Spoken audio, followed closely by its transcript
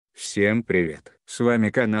Всем привет! С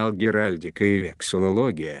вами канал Геральдика и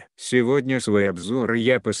Вексилология. Сегодня свой обзор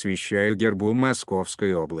я посвящаю гербу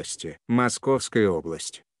Московской области. Московская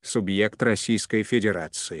область, субъект Российской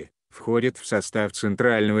Федерации, входит в состав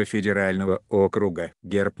Центрального федерального округа.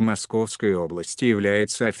 Герб Московской области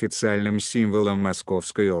является официальным символом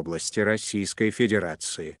Московской области Российской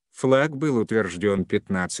Федерации. Флаг был утвержден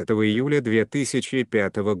 15 июля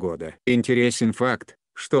 2005 года. Интересен факт,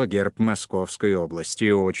 что герб Московской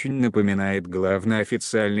области очень напоминает главный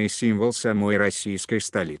официальный символ самой российской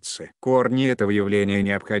столицы. Корни этого явления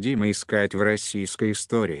необходимо искать в российской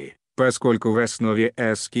истории, поскольку в основе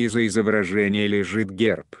эскиза изображения лежит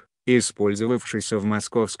герб, использовавшийся в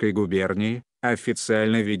Московской губернии,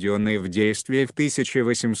 официально введенный в действие в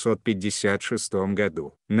 1856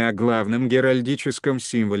 году. На главном геральдическом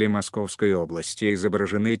символе Московской области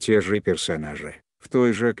изображены те же персонажи, в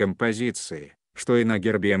той же композиции, что и на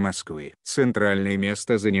гербе Москвы. Центральное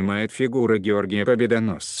место занимает фигура Георгия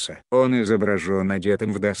Победоносца. Он изображен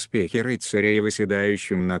одетым в доспехи рыцаря и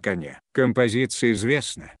восседающим на коне. Композиция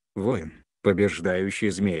известна: воин, побеждающий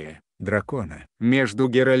змея, дракона. Между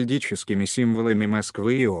геральдическими символами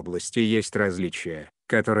Москвы и области есть различия,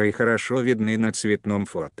 которые хорошо видны на цветном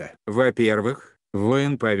фото. Во-первых,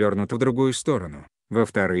 воин повернут в другую сторону.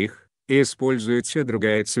 Во-вторых, используется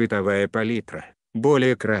другая цветовая палитра,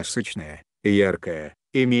 более красочная, яркая.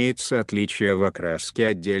 Имеется отличие в окраске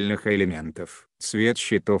отдельных элементов. Цвет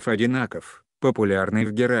щитов одинаков, популярный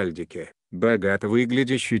в геральдике, богато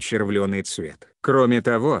выглядящий червленый цвет. Кроме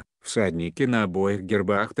того, всадники на обоих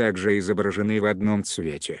гербах также изображены в одном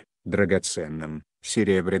цвете, драгоценном,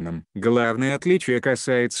 серебряном. Главное отличие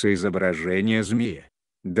касается изображения змея,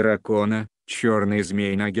 дракона, черный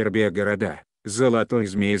змей на гербе города, золотой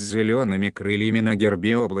змей с зелеными крыльями на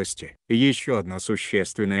гербе области. Еще одно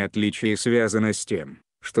существенное отличие связано с тем,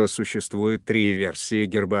 что существует три версии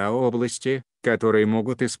герба области, которые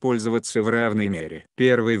могут использоваться в равной мере.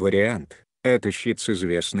 Первый вариант – это щит с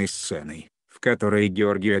известной сценой, в которой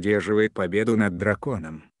Георгий одерживает победу над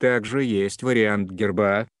драконом. Также есть вариант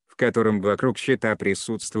герба, в котором вокруг щита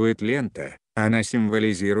присутствует лента. Она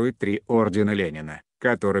символизирует три ордена Ленина,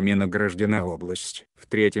 которыми награждена область. В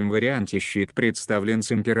третьем варианте щит представлен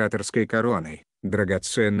с императорской короной,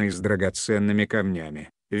 драгоценной с драгоценными камнями,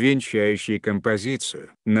 венчающей композицию.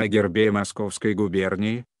 На гербе Московской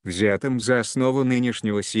губернии, взятом за основу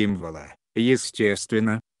нынешнего символа,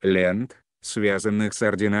 естественно, лент, связанных с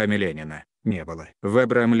орденами Ленина, не было. В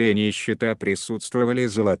обрамлении щита присутствовали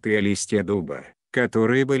золотые листья дуба,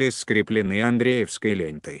 которые были скреплены Андреевской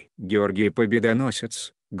лентой. Георгий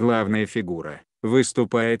Победоносец, главная фигура,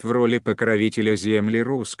 выступает в роли покровителя земли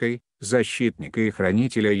русской, защитника и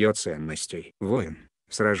хранителя ее ценностей. Воин,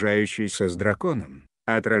 сражающийся с драконом,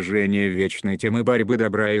 отражение вечной темы борьбы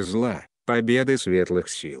добра и зла, победы светлых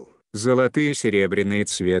сил. Золотые и серебряные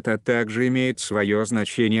цвета также имеют свое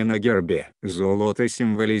значение на гербе. Золото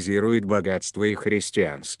символизирует богатство и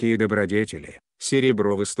христианские добродетели.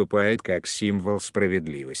 Серебро выступает как символ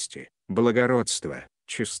справедливости, благородства,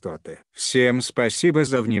 чистоты. Всем спасибо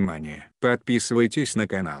за внимание. Подписывайтесь на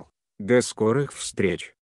канал. До скорых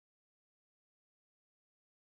встреч!